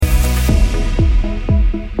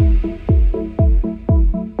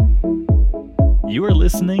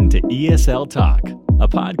listening to ESL Talk, a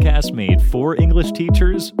podcast made for English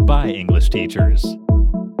teachers by English teachers.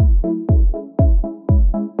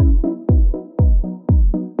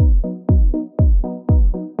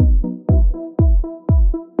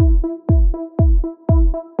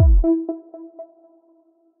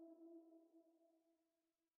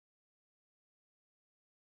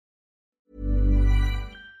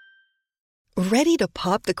 Ready to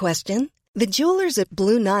pop the question? The jewelers at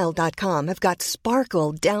BlueNile.com have got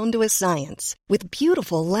sparkle down to a science with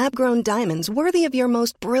beautiful lab-grown diamonds worthy of your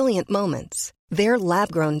most brilliant moments. Their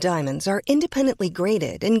lab-grown diamonds are independently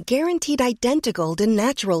graded and guaranteed identical to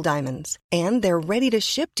natural diamonds, and they're ready to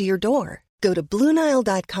ship to your door. Go to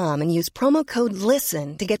BlueNile.com and use promo code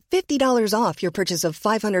LISTEN to get $50 off your purchase of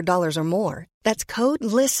 $500 or more. That's code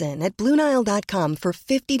LISTEN at BlueNile.com for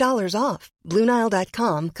 $50 off.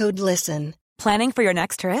 BlueNile.com, code LISTEN. Planning for your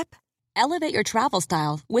next trip? Elevate your travel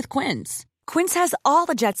style with Quince. Quince has all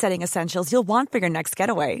the jet-setting essentials you'll want for your next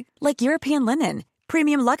getaway, like European linen,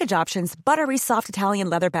 premium luggage options, buttery soft Italian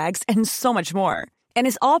leather bags, and so much more. And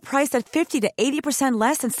is all priced at 50 to 80%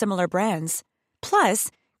 less than similar brands.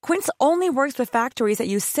 Plus, Quince only works with factories that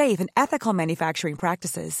use safe and ethical manufacturing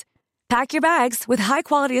practices. Pack your bags with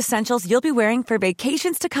high-quality essentials you'll be wearing for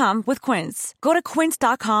vacations to come with Quince. Go to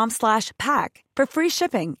quince.com/pack for free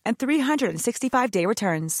shipping and 365-day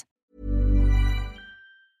returns.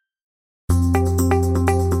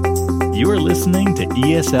 You are listening to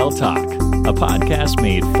ESL Talk, a podcast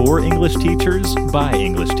made for English teachers by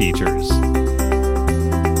English teachers.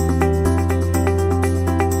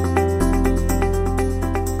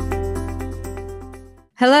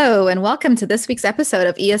 Hello, and welcome to this week's episode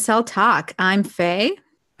of ESL Talk. I'm Faye.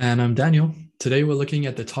 And I'm Daniel. Today we're looking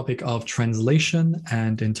at the topic of translation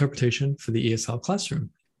and interpretation for the ESL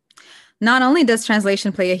classroom. Not only does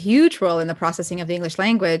translation play a huge role in the processing of the English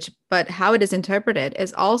language, but how it is interpreted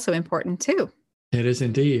is also important too. It is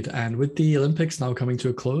indeed. And with the Olympics now coming to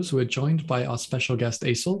a close, we're joined by our special guest,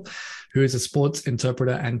 Aysel, who is a sports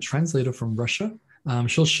interpreter and translator from Russia.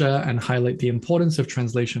 She'll share and highlight the importance of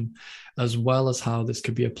translation, as well as how this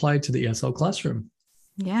could be applied to the ESL classroom.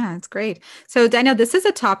 Yeah, it's great. So Daniel, this is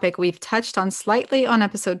a topic we've touched on slightly on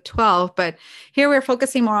episode 12, but here we're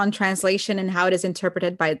focusing more on translation and how it is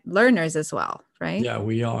interpreted by learners as well, right? Yeah,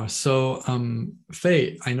 we are. So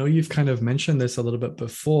Faye, I know you've kind of mentioned this a little bit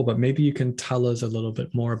before, but maybe you can tell us a little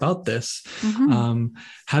bit more about this.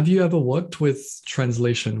 Have you ever worked with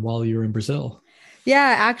translation while you were in Brazil?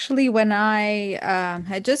 Yeah, actually, when I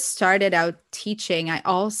had just started out teaching, I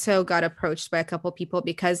also got approached by a couple of people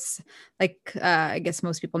because, I guess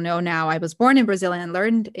most people know now, I was born in Brazil and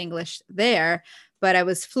learned English there, but I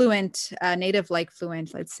was fluent, native-like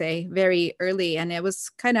fluent, let's say, very early. And it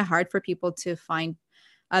was kind of hard for people to find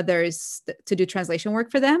others to do translation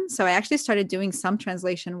work for them. So I actually started doing some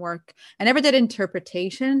translation work. I never did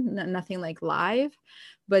interpretation, nothing like live,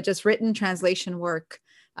 but just written translation work.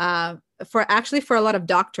 For a lot of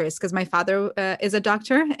doctors, because my father is a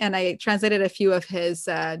doctor, and I translated a few of his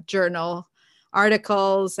journal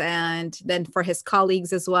articles, and then for his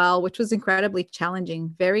colleagues as well, which was incredibly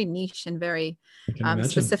challenging, very niche and very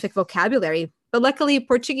specific vocabulary. But luckily,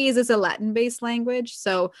 Portuguese is a Latin-based language,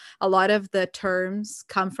 so a lot of the terms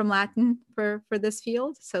come from Latin for this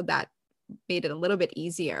field, so that made it a little bit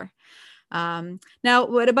easier. Now,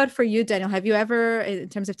 what about for you, Daniel? Have you ever, in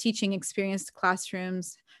terms of teaching, experienced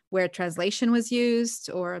classrooms where translation was used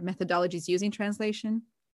or methodologies using translation?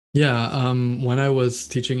 Yeah, when I was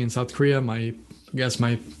teaching in South Korea, my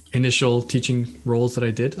initial teaching roles that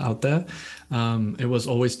I did out there, it was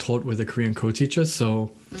always taught with a Korean co-teacher.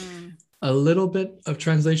 So a little bit of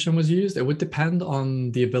translation was used. It would depend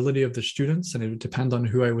on the ability of the students, and it would depend on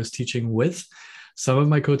who I was teaching with. Some of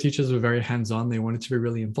my co-teachers were very hands-on. They wanted to be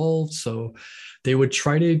really involved. So they would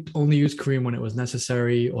try to only use Korean when it was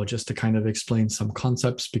necessary, or just to kind of explain some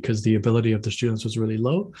concepts, because the ability of the students was really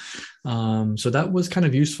low. So that was kind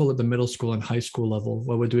of useful at the middle school and high school level,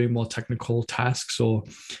 where we're doing more technical tasks or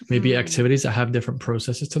maybe activities that have different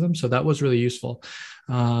processes to them. So that was really useful.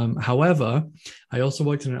 However, I also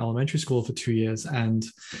worked in an elementary school for 2 years, and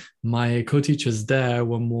my co-teachers there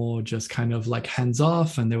were more just kind of like hands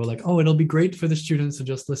off, and they were like, oh, it'll be great for the students to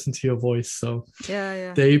just listen to your voice. So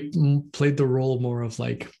they played the role more of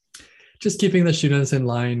like just keeping the students in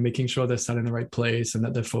line, making sure they're sat in the right place and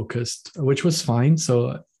that they're focused, which was fine.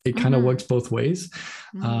 So it kind of works both ways.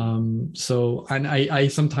 So, and I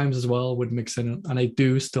sometimes as well would mix in, and I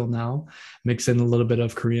do still now mix in a little bit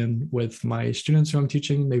of Korean with my students who I'm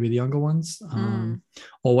teaching, maybe the younger ones,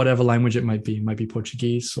 or whatever language it might be. It might be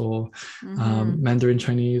Portuguese or Mandarin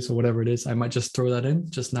Chinese or whatever it is. I might just throw that in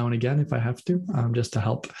just now and again if I have to, just to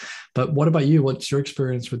help. But what about you? What's your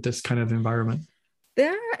experience with this kind of environment?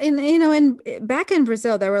 Back in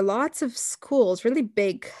Brazil, there were lots of schools, really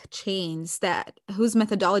big chains whose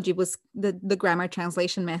methodology was the grammar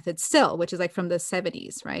translation method still, which is like from the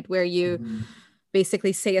 70s, right? Where you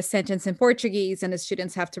basically say a sentence in Portuguese and the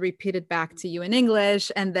students have to repeat it back to you in English.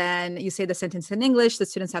 And then you say the sentence in English, the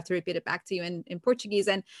students have to repeat it back to you in Portuguese.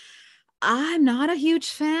 And I'm not a huge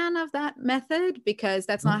fan of that method because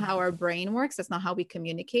that's not how our brain works. That's not how we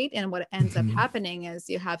communicate. And what ends up happening is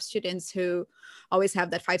you have students who always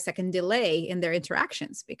have that 5-second delay in their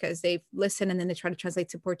interactions because they listen and then they try to translate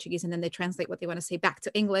to Portuguese and then they translate what they want to say back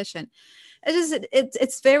to English. And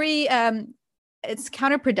it's very, it's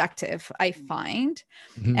counterproductive, I find.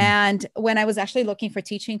 And when I was actually looking for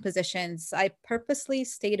teaching positions, I purposely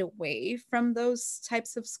stayed away from those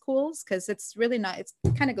types of schools because it's really not, it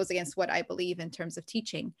kind of goes against what I believe in terms of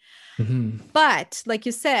teaching. But like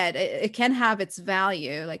you said, it can have its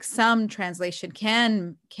value. Like some translation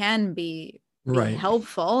can be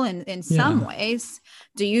helpful in some ways.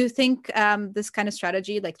 Do you think this kind of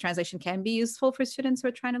strategy, like translation, can be useful for students who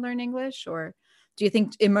are trying to learn English, or do you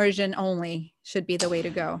think immersion only should be the way to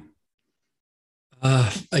go?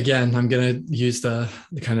 Again, I'm going to use the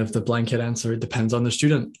kind of the blanket answer. It depends on the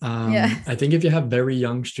student. I think if you have very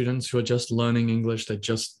young students who are just learning English, they're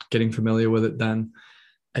just getting familiar with it, then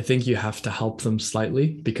I think you have to help them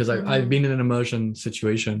slightly, because I've been in an immersion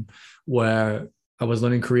situation where I was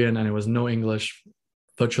learning Korean and it was no English,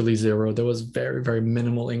 virtually zero. There was very, very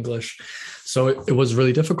minimal English. So it was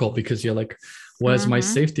really difficult because you're like, where's my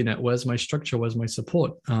safety net? Where's my structure? Where's my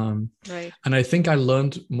support? And I think I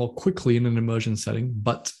learned more quickly in an immersion setting,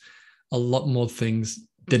 but a lot more things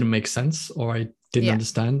didn't make sense, or I didn't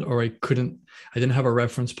understand, or I didn't have a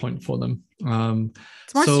reference point for them.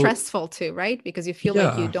 It's more stressful too, right? Because you feel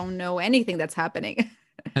like you don't know anything that's happening.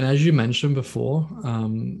 And as you mentioned before,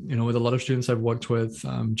 with a lot of students I've worked with,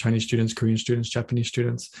 Chinese students, Korean students, Japanese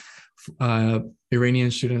students, Iranian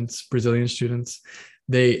students, Brazilian students,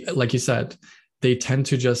 they, like you said, they tend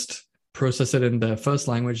to just process it in their first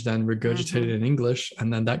language, then regurgitate it in English.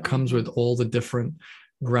 And then that comes with all the different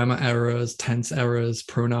grammar errors, tense errors,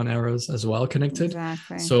 pronoun errors as well connected.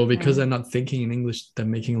 So because they're not thinking in English, they're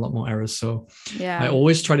making a lot more errors. So I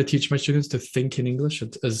always try to teach my students to think in English.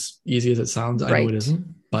 It's as easy as it sounds. I know it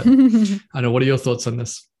isn't, but I know. What are your thoughts on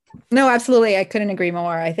this? No, absolutely. I couldn't agree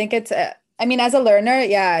more. I think it's, as a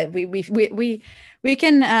learner, we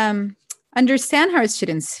can, understand how our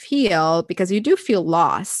students feel, because you do feel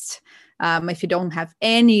lost if you don't have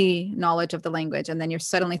any knowledge of the language, and then you're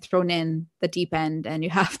suddenly thrown in the deep end and you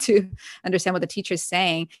have to understand what the teacher's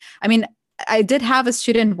saying. I did have a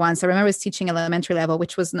student once. I remember I was teaching elementary level,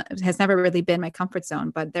 which has never really been my comfort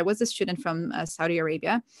zone, but there was a student from Saudi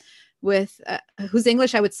Arabia with whose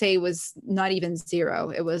English I would say was not even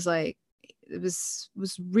zero. It was like, it was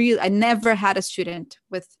real. I never had a student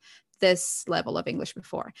with this level of English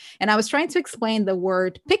before. And I was trying to explain the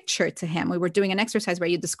word picture to him. We were doing an exercise where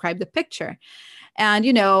you describe the picture. And,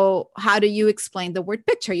 how do you explain the word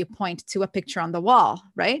picture? You point to a picture on the wall,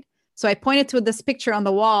 right? So I pointed to this picture on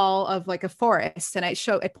the wall of like a forest, and I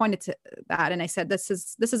pointed to that, and I said, this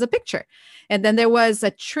is a picture. And then there was a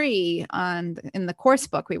tree in the course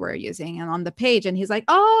book we were using, and on the page, and he's like,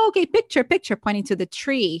 oh, okay, picture, pointing to the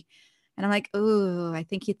tree. And I'm like, oh, I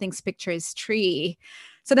think he thinks picture is tree.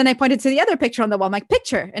 So then I pointed to the other picture on the wall. I'm like,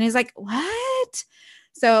 picture. And he's like, what?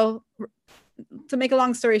 So to make a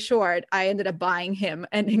long story short, I ended up buying him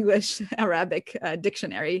an English Arabic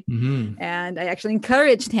dictionary. And I actually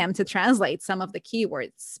encouraged him to translate some of the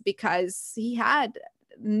keywords because he had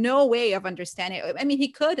no way of understanding it. He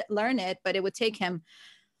could learn it, but it would take him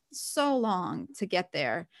so long to get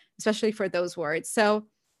there, especially for those words. So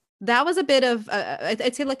that was a bit of,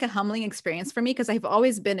 I'd say like a humbling experience for me, because I've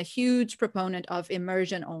always been a huge proponent of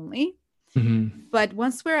immersion only. But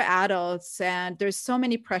once we're adults and there's so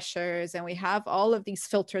many pressures and we have all of these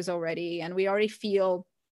filters already, and we already feel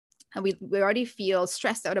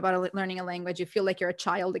stressed out about learning a language, you feel like you're a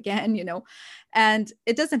child again, and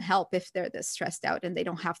it doesn't help if they're this stressed out and they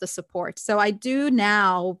don't have the support. So I do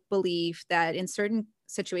now believe that in certain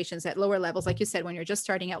situations at lower levels, like you said, when you're just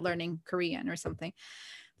starting out learning Korean or something,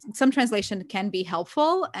 some translation can be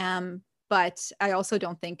helpful. but I also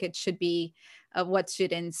don't think it should be what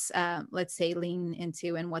students, let's say, lean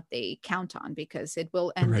into and what they count on, because it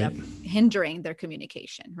will end up hindering their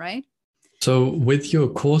communication, right? So with your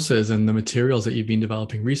courses and the materials that you've been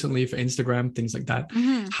developing recently for Instagram, things like that,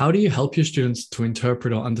 how do you help your students to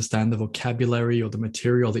interpret or understand the vocabulary or the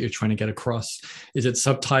material that you're trying to get across? Is it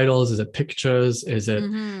subtitles? Is it pictures? Is it,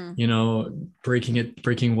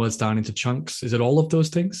 breaking words down into chunks? Is it all of those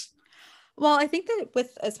things? Well, I think that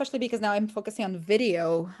especially because now I'm focusing on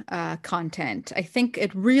video content, I think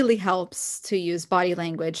it really helps to use body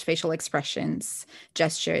language, facial expressions,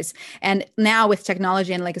 gestures. And now with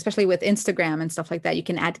technology and especially with Instagram and stuff like that, you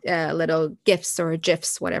can add little GIFs or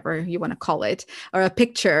GIFs, whatever you want to call it, or a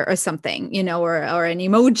picture or something, or an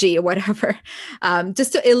emoji or whatever,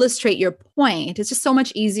 just to illustrate your point. It's just so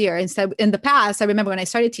much easier. Instead, in the past, I remember when I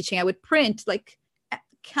started teaching, I would print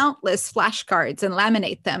countless flashcards and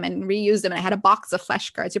laminate them and reuse them. And I had a box of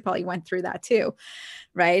flashcards. You probably went through that too,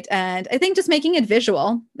 right? And I think just making it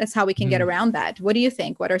visual, that's how we can get around that. What do you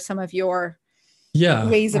think? What are some of your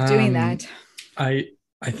ways of doing that? I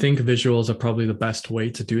think visuals are probably the best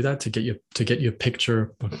way to do that, to get your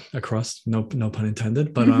picture across. No pun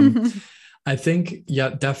intended. But I think,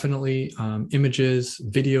 definitely images,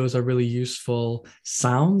 videos are really useful.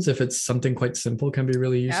 Sounds, if it's something quite simple, can be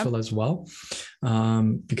really useful as well.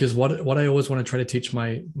 Because what I always want to try to teach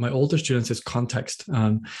my older students is context,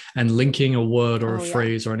 and linking a word or a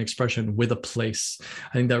phrase or an expression with a place.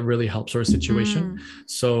 I think that really helps, or a situation.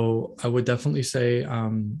 So I would definitely say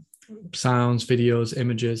sounds, videos,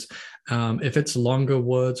 images. If it's longer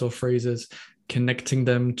words or phrases, connecting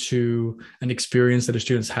them to an experience that the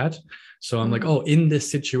students had. So I'm like, in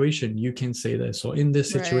this situation, you can say this, or in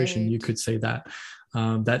this situation, you could say that.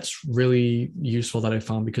 That's really useful that I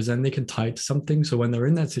found, because then they can tie it to something. So when they're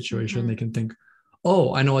in that situation, they can think,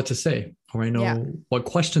 oh, I know what to say, or I know what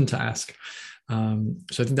question to ask. So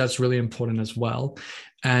I think that's really important as well.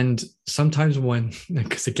 And sometimes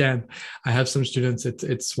because again, I have some students,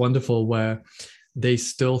 it's wonderful where they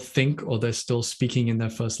still think, or they're still speaking in their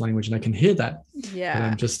first language, and I can hear that. And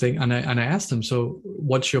I'm just thinking, and I asked them, so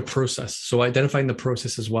what's your process? So identifying the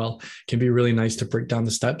process as well can be really nice, to break down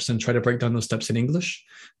the steps and try to break down those steps in English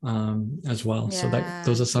as well. So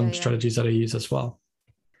those are some strategies that I use as well.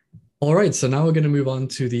 All right, so now we're going to move on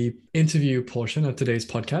to the interview portion of today's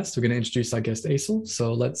podcast. We're going to introduce our guest, Aisel.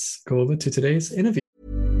 So let's go over to today's interview.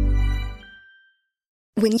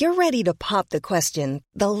 When you're ready to pop the question,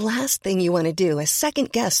 the last thing you want to do is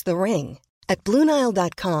second-guess the ring. At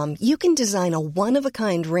BlueNile.com, you can design a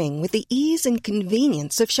one-of-a-kind ring with the ease and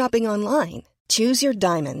convenience of shopping online. Choose your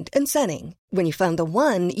diamond and setting. When you find the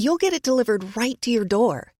one, you'll get it delivered right to your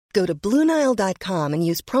door. Go to BlueNile.com and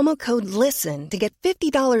use promo code LISTEN to get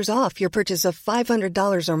 $50 off your purchase of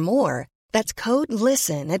 $500 or more. That's code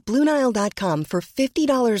LISTEN at BlueNile.com for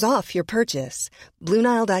 $50 off your purchase.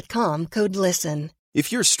 BlueNile.com, code LISTEN. If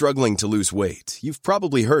you're struggling to lose weight, you've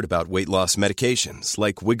probably heard about weight loss medications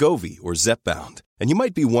like Wegovy or Zepbound, and you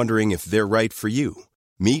might be wondering if they're right for you.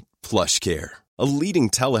 Meet PlushCare, a leading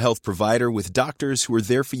telehealth provider with doctors who are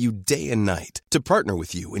there for you day and night to partner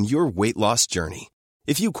with you in your weight loss journey.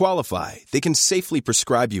 If you qualify, they can safely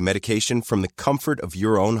prescribe you medication from the comfort of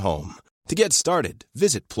your own home. To get started,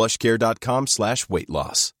 visit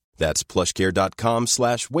plushcare.com/weightloss. That's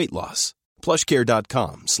plushcare.com/weightloss.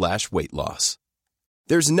 plushcare.com/weightloss.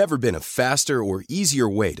 There's never been a faster or easier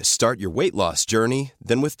way to start your weight loss journey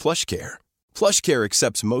than with PlushCare. PlushCare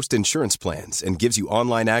accepts most insurance plans and gives you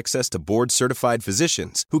online access to board-certified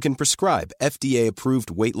physicians who can prescribe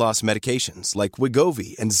FDA-approved weight loss medications like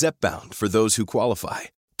Wegovy and Zepbound for those who qualify.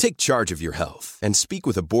 Take charge of your health and speak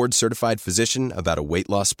with a board-certified physician about a weight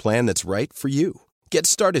loss plan that's right for you. Get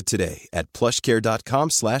started today at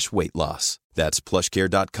plushcare.com/weightloss. That's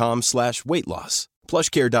plushcare.com/weightloss.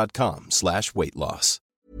 plushcare.com/weightloss.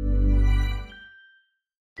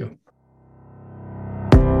 Go.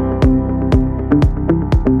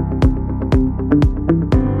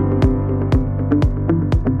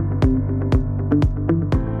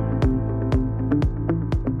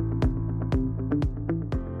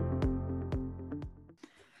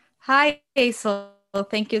 Hi, Aisel.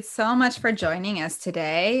 Thank you so much for joining us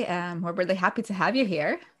today. We're really happy to have you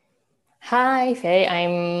here. Hi, Faye.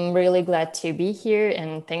 I'm really glad to be here,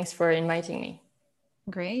 and thanks for inviting me.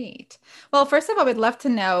 Great. Well, first of all, we'd love to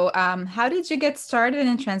know, how did you get started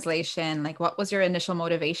in translation? What was your initial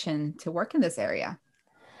motivation to work in this area?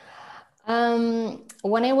 When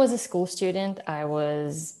I was a school student, I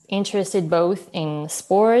was interested both in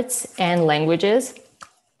sports and languages,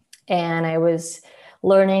 and I was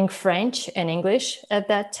learning French and English at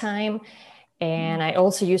that time. And I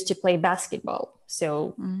also used to play basketball.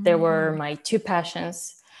 So there were my two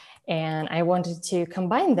passions, and I wanted to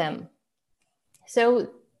combine them. So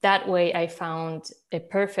that way I found a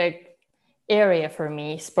perfect area for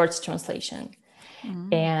me, sports translation.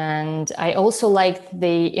 And I also liked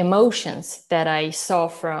the emotions that I saw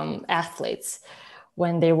from athletes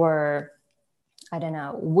when they were, I don't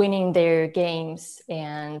know, winning their games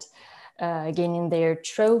and gaining their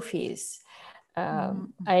trophies.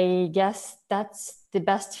 I guess that's the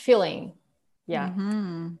best feeling. Yeah.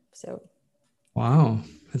 So. Wow,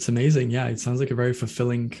 that's amazing. Yeah, it sounds like a very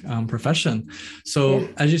fulfilling profession. So,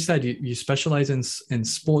 as you said, you specialize in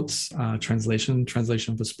sports translation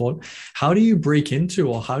for sport. How do you break into,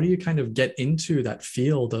 or how do you kind of get into that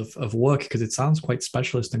field of work? Because it sounds quite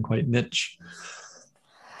specialist and quite niche.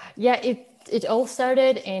 Yeah, it all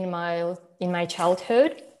started in my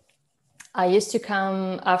childhood. I used to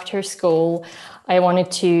come after school. I wanted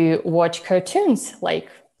to watch cartoons like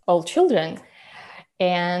all children.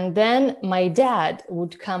 And then my dad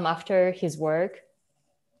would come after his work,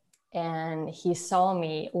 and he saw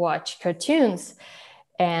me watch cartoons,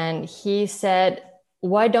 and he said,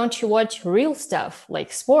 "Why don't you watch real stuff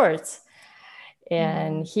like sports?"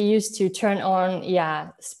 And he used to turn on,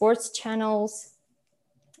 sports channels,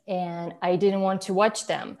 and I didn't want to watch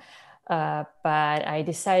them, but I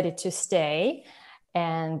decided to stay,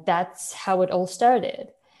 and that's how it all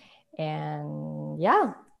started. And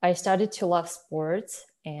I started to love sports,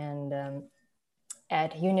 and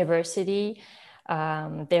at university,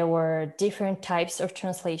 there were different types of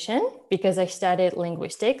translation because I studied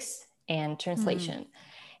linguistics and translation.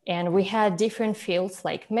 And we had different fields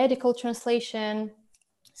like medical translation,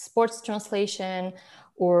 sports translation,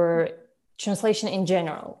 or translation in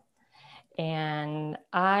general. And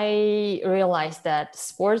I realized that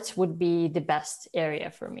sports would be the best area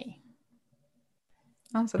for me.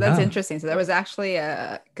 Oh, so that's interesting. So there was actually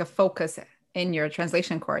a focus in your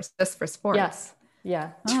translation course just for sports. Yes. Yeah.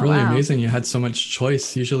 It's really amazing. You had so much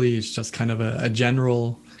choice. Usually it's just kind of a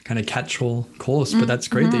general kind of catch-all course, but that's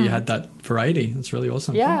great that you had that variety. That's really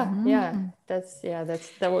awesome. Yeah.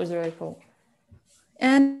 That was very cool.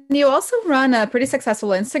 And you also run a pretty successful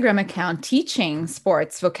Instagram account teaching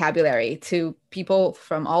sports vocabulary to people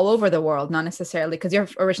from all over the world, not necessarily because you're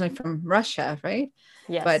originally from Russia, right?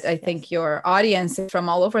 Yes, but I think your audience is from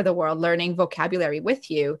all over the world learning vocabulary with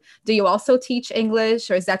you. Do you also teach English,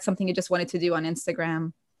 or is that something you just wanted to do on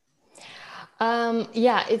Instagram?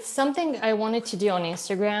 It's something I wanted to do on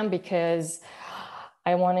Instagram because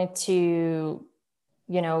I wanted to,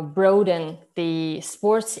 broaden the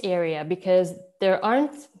sports area, because there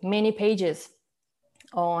aren't many pages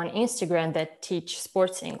on Instagram that teach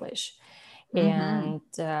sports English. And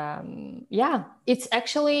it's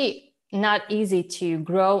actually not easy to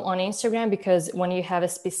grow on Instagram, because when you have a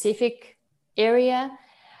specific area,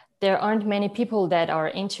 there aren't many people that are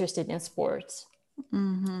interested in sports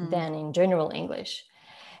than in general English.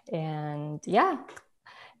 And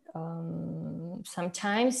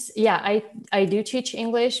sometimes, I do teach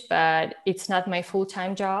English, but it's not my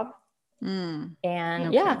full-time job.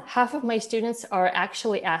 And half of my students are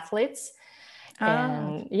actually athletes.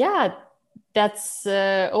 And that's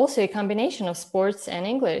also a combination of sports and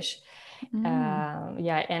English.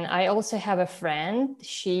 And I also have a friend.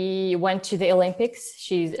 She went to the Olympics.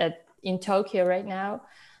 She's in Tokyo right now.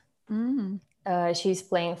 She's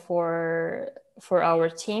playing for our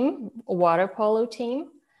team, water polo team.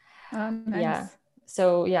 Oh, nice.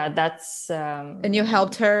 So that's. And you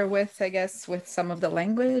helped her with some of the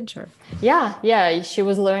language, or? Yeah. She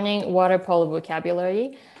was learning water polo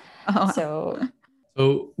vocabulary. So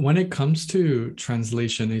when it comes to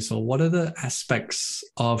translation, Aysel, what are the aspects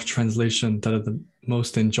of translation that are the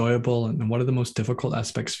most enjoyable, and what are the most difficult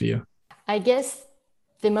aspects for you? I guess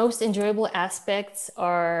the most enjoyable aspects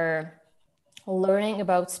are learning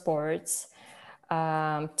about sports,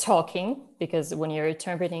 talking, because when you're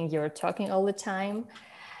interpreting, you're talking all the time,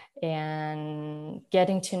 and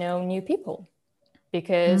getting to know new people,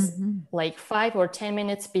 because like 5 or 10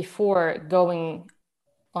 minutes before going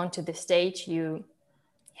onto the stage, you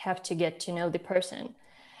have to get to know the person,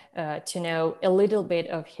 to know a little bit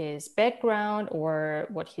of his background or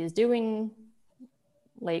what he's doing,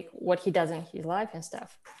 like what he does in his life and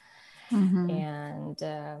stuff. And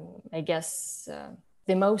I guess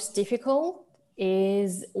the most difficult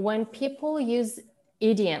is when people use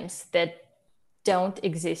idioms that don't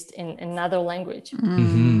exist in another language.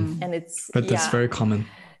 And that's very common.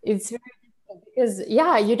 It's very difficult because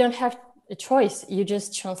you don't have a choice. You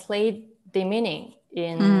just translate the meaning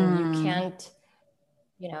in. You can't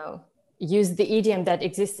use the idiom that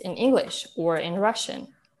exists in English or in Russian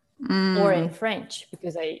or in French,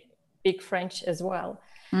 because I speak French as well.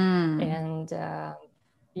 And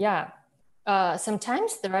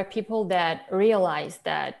sometimes there are people that realize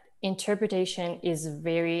that interpretation is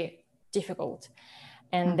very difficult,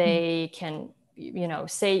 and they can,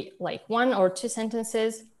 say like 1 or 2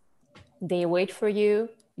 sentences. They wait for you,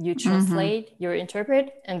 you translate, you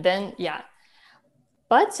interpret, and then,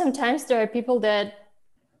 But sometimes there are people that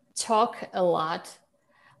talk a lot,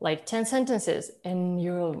 like 10 sentences, and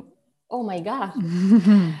you're, oh my God.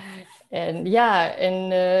 And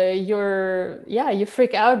you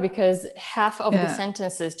freak out because half of the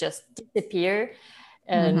sentences just disappear,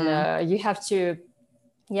 and you have to,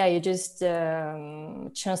 you just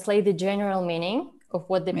translate the general meaning of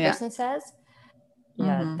what the person says.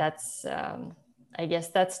 That's, I guess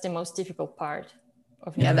that's the most difficult part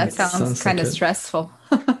of that sounds kind of stressful.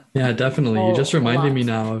 Yeah, definitely. You just reminded me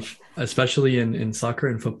now of, especially in soccer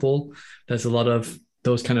and football, there's a lot of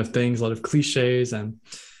those kind of things, a lot of cliches. And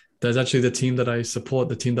there's actually the team that I support,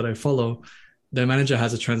 the team that I follow, their manager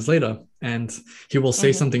has a translator, and he will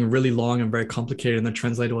say something really long and very complicated, and the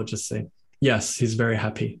translator will just say, yes, he's very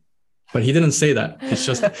happy. But he didn't say that. It's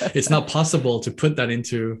just, it's not possible to put that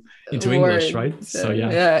into English, right? So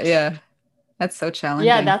yeah. That's so challenging.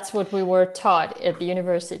 Yeah, that's what we were taught at the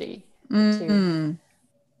university. Too.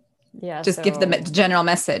 Yeah, just give the general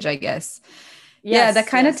message, I guess. Yes, that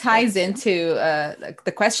kind of ties into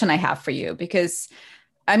the question I have for you, because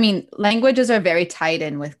I mean, languages are very tied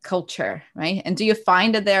in with culture, right? And do you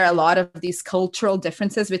find that there are a lot of these cultural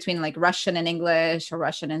differences between like Russian and English or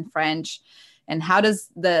Russian and French? And how does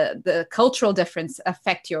the cultural difference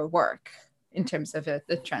affect your work in terms of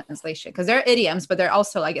the translation? Because there are idioms, but there are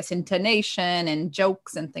also, I guess, intonation and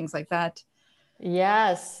jokes and things like that.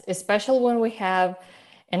 Yes, especially when we have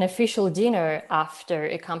an official dinner after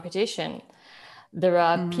a competition. There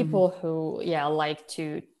are people who, like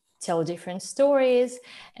to tell different stories,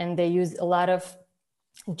 and they use a lot of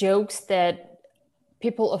jokes that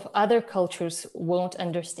people of other cultures won't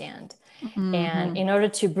understand. And in order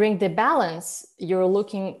to bring the balance, you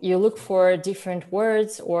look for different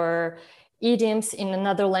words or idioms in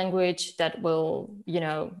another language that will,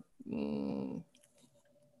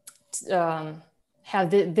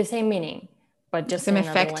 have the same meaning, but just same in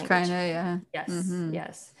another effect, language. Kind of, Yes,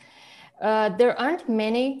 yes. There aren't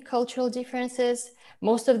many cultural differences.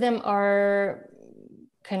 Most of them are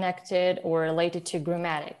connected or related to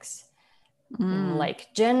grammatics,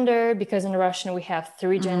 like gender, because in Russian we have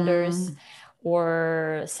 3 genders,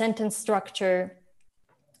 or sentence structure.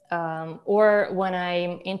 Or when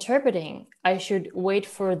I'm interpreting, I should wait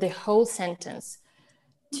for the whole sentence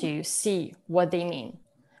to see what they mean.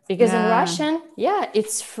 Because in Russian,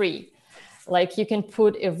 it's free. Like you can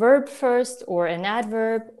put a verb first or an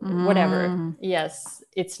adverb, whatever. Yes,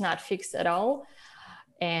 it's not fixed at all.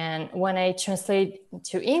 And when I translate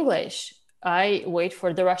to English, I wait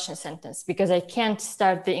for the Russian sentence because I can't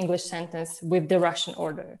start the English sentence with the Russian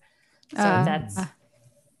order. So that's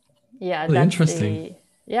really interesting.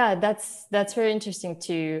 That's very interesting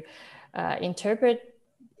to interpret.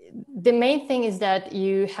 The main thing is that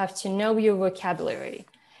you have to know your vocabulary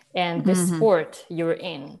and the sport you're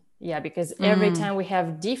in. Yeah, because every time we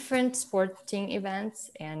have different sporting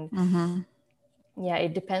events, and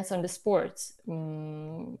it depends on the sports.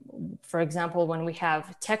 For example, when we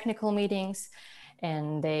have technical meetings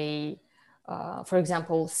and they, for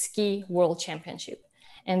example, ski world championship,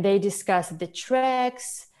 and they discuss the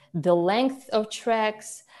tracks, the length of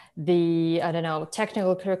tracks, the,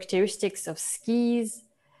 technical characteristics of skis.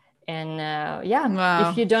 And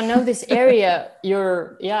if you don't know this area,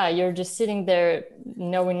 you're just sitting there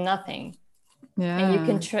knowing nothing. And you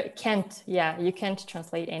can't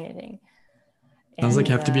translate anything. Sounds like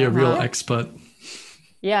you have to be a real expert.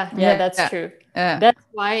 That's true. That's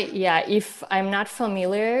why, if I'm not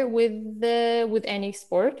familiar with any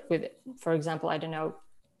sport, for example, I don't know,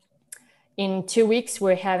 in 2 weeks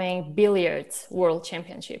we're having billiards world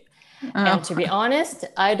championship. And to be honest,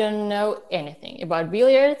 I don't know anything about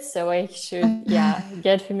billiards, so I should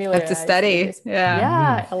get familiar. Have to study.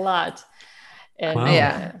 A lot.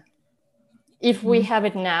 And if we have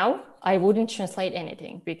it now, I wouldn't translate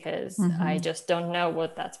anything because I just don't know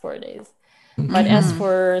what that sport is. But as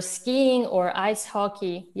for skiing or ice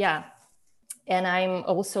hockey, and I'm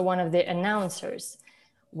also one of the announcers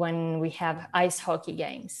when we have ice hockey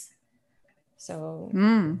games. So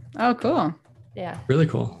oh, cool. Yeah, really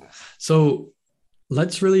cool. So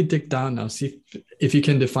let's really dig down now, see if you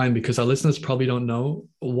can define, because our listeners probably don't know,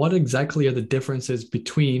 what exactly are the differences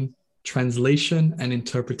between translation and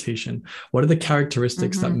interpretation? What are the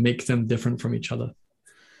characteristics that make them different from each other?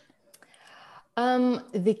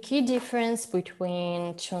 The key difference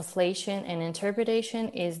between translation and interpretation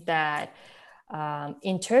is that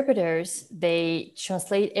Interpreters, they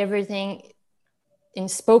translate everything in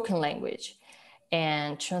spoken language,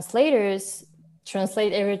 and translators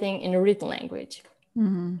translate everything in written language.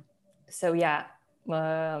 So yeah,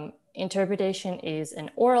 interpretation is an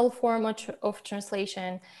oral form of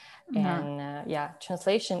translation, and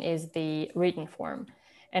translation is the written form.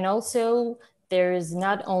 And also there is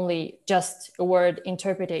not only just a word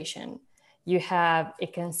interpretation. You have a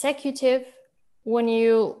consecutive when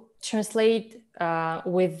you translate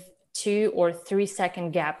with 2 or 3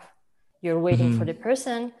 second gap. You're waiting for the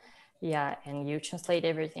person, and you translate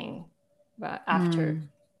everything after.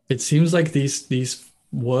 It seems like these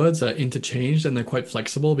words are interchanged and they're quite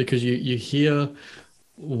flexible, because you hear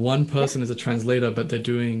one person is a translator, but they're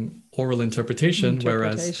doing oral interpretation,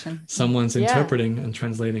 whereas someone's interpreting and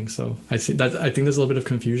translating. So I see that. I think there's a little bit of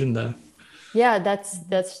confusion there. Yeah,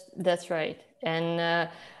 that's right. And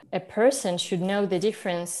a person should know the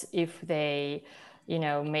difference if they,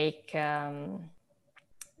 make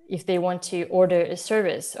if they want to order a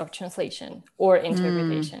service of translation or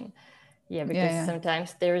interpretation. Because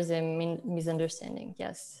sometimes there is a misunderstanding.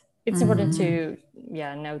 Yes, it's important to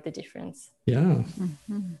know the difference. Yeah.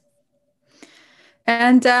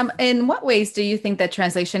 And in what ways do you think that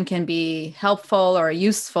translation can be helpful or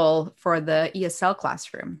useful for the ESL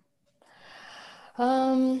classroom?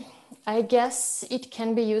 I guess it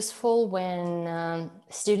can be useful when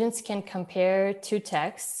students can compare 2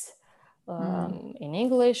 texts in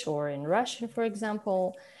English or in Russian, for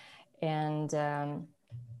example, and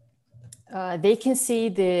they can see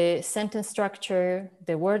the sentence structure,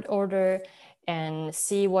 the word order, and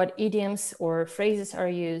see what idioms or phrases are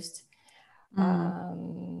used.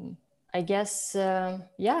 I guess,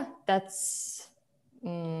 that's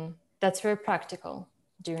very practical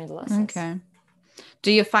during the lessons. Okay.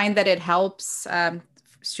 Do you find that it helps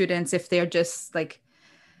students if they're just like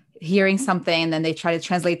hearing something and then they try to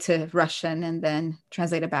translate to Russian and then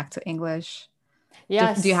translate it back to English?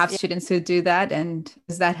 Yes. Do you have students who do that, and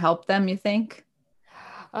does that help them, you think?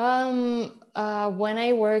 When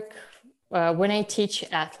I teach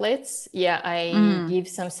athletes, I give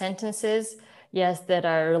some sentences, that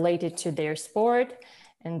are related to their sport,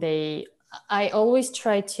 and I always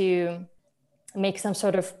try to make some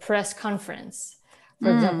sort of press conference.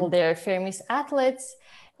 For example, they're famous athletes,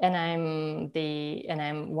 and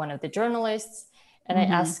I'm one of the journalists, and I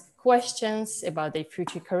ask questions about their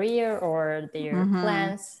future career or their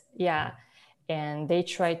plans. And they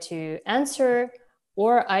try to answer,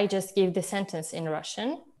 or I just give the sentence in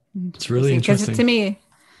Russian. It's really interesting. Because to me,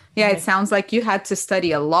 it sounds like you had to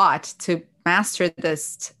study a lot to master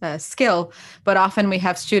this skill. But often we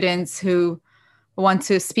have students who want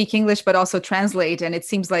to speak English, but also translate. And it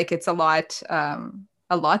seems like it's a lot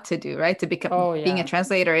to do, right? To become being a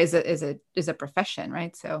translator is a profession,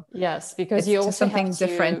 right? So yes, because you also something have to,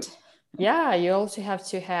 different. Yeah, you also have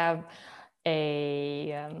to have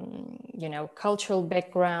a cultural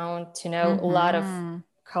background, to know a lot of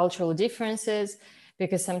cultural differences,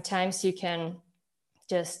 because sometimes you can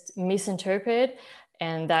just misinterpret,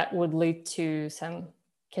 and that would lead to some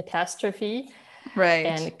catastrophe, right?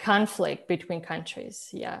 And conflict between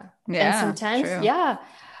countries. And sometimes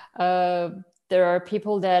there are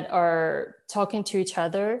people that are talking to each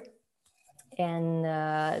other, and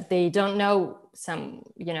they don't know some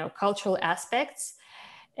cultural aspects,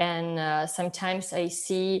 and sometimes I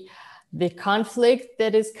see the conflict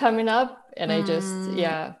that is coming up, and I just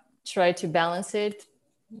try to balance it.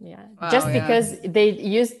 Because they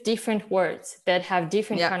use different words that have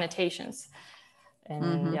different connotations,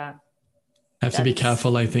 and have to be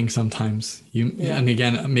careful, I think, sometimes. And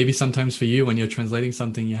again, maybe sometimes for you, when you're translating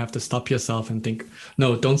something, you have to stop yourself and think,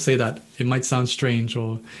 no, don't say that. It might sound strange,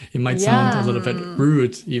 or it might sound a little bit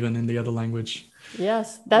rude, even in the other language.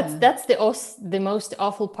 Yes, that's the most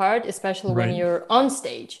awful part, especially when you're on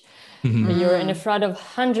stage. You're in front of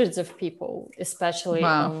hundreds of people, especially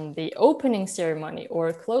on the opening ceremony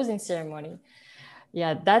or closing ceremony.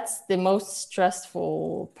 That's the most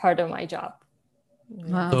stressful part of my job.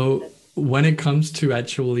 So when it comes to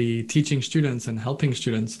actually teaching students and helping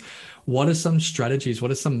students, what are some strategies,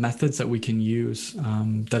 what are some methods that we can use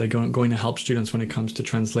that are going to help students when it comes to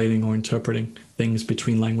translating or interpreting things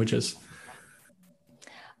between languages?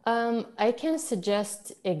 I can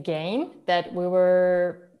suggest a game that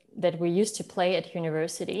we used to play at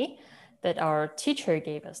university, that our teacher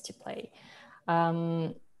gave us to play.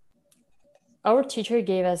 Our teacher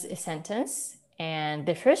gave us a sentence, and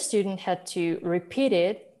the first student had to repeat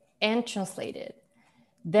it and translate it.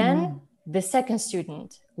 Then the second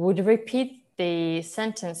student would repeat the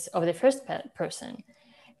sentence of the first person,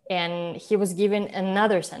 and he was given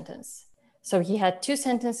another sentence. So he had 2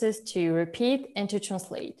 sentences to repeat and to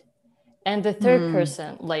translate. And the third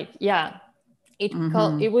person,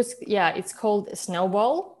 it's called a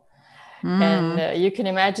snowball. And you can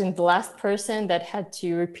imagine the last person that had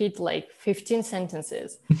to repeat like 15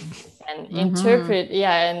 sentences and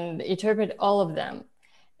interpret all of them.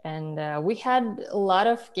 And we had a lot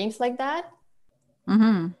of games like that.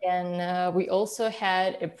 And we also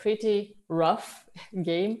had a pretty rough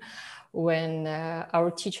game when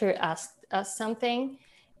our teacher asked us something,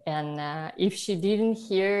 and if she didn't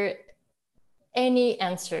hear any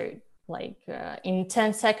answer, like in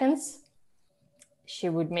 10 seconds, she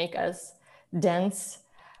would make us dance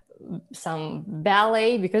some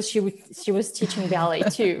ballet, because she was teaching ballet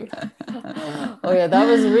too. Oh yeah, that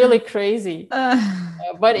was really crazy,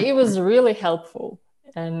 but it was really helpful.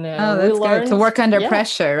 And that's good to work under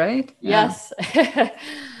pressure, right? Yes.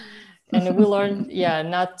 And we learned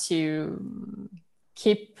not to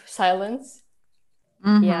keep silence.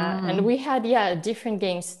 And we had different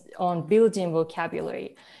games on building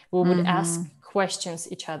vocabulary. We would ask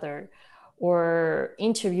questions each other or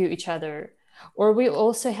interview each other, or we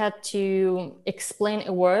also had to explain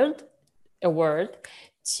a word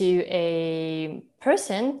to a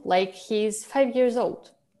person like he's 5 years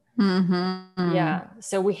old.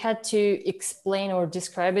 So we had to explain or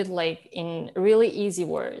describe it like in really easy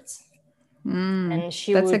words. And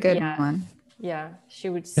that's a good one. Yeah, she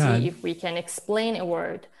would see if we can explain a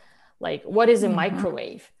word, like what is a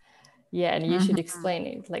microwave? Yeah, and you should explain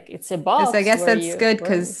it. Like it's a box. I guess that's good,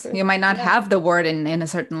 because you might not have the word in a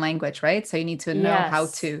certain language, right? So you need to know how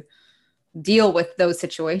to deal with those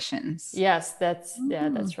situations. Yes, that's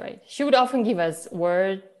right. She would often give us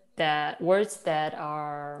words that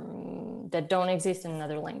don't exist in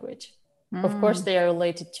another language. Of course, they are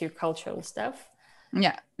related to cultural stuff.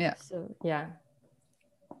 Yeah. So yeah.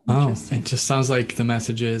 Oh, it just sounds like the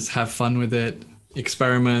message is have fun with it,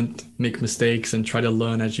 experiment, make mistakes, and try to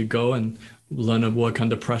learn as you go, and learn to work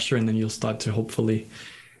under pressure, and then you'll start to hopefully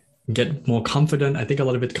get more confident. I think a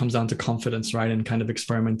lot of it comes down to confidence, right? And kind of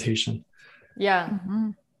experimentation. Yeah.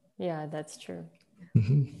 Yeah, that's true.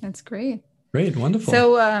 That's great. Great. Wonderful.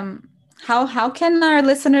 So how can our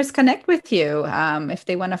listeners connect with you if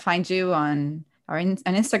they want to find you on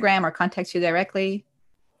Instagram or contact you directly?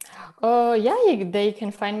 They can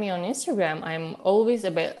find me on Instagram. I'm always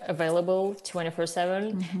available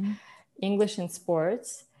 24/7. English and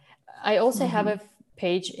sports. I also have a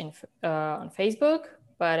page on Facebook,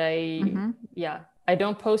 but I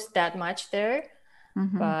don't post that much there.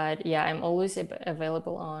 But I'm always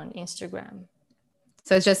available on Instagram.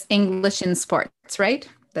 So it's just English and sports, right?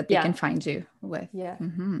 That they can find you with. Yeah.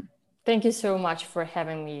 Thank you so much for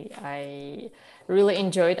having me. I really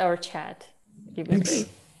enjoyed our chat. It was great.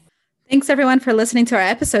 Thanks, everyone, for listening to our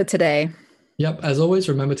episode today. Yep. As always,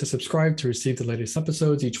 remember to subscribe to receive the latest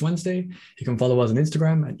episodes each Wednesday. You can follow us on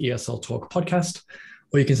Instagram at ESL Talk Podcast,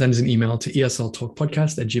 or you can send us an email to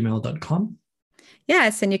esltalkpodcast@gmail.com.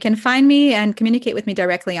 Yes, and you can find me and communicate with me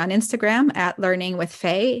directly on Instagram at Learning with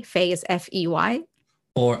Faye. Faye is F-E-Y.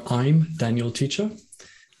 Or I'm Daniel Teacher.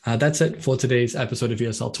 That's it for today's episode of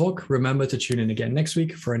ESL Talk. Remember to tune in again next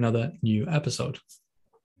week for another new episode.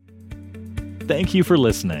 Thank you for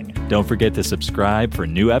listening. Don't forget to subscribe for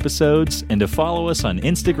new episodes and to follow us on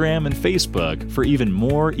Instagram and Facebook for even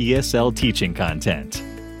more ESL teaching content.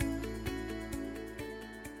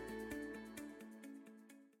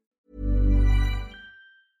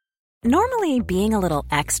 Normally, being a little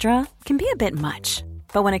extra can be a bit much.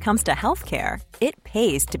 But when it comes to healthcare, it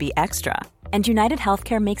pays to be extra. And United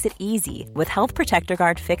Healthcare makes it easy with Health Protector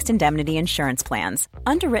Guard fixed indemnity insurance plans.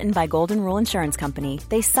 Underwritten by Golden Rule Insurance Company,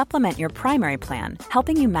 they supplement your primary plan,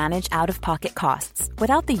 helping you manage out-of-pocket costs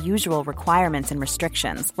without the usual requirements and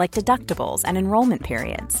restrictions like deductibles and enrollment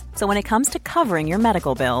periods. So when it comes to covering your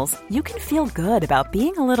medical bills, you can feel good about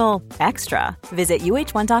being a little extra. Visit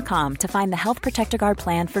uh1.com to find the Health Protector Guard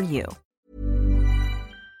plan for you.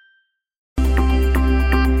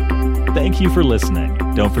 Thank you for listening.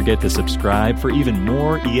 Don't forget to subscribe for even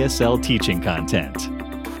more ESL teaching content.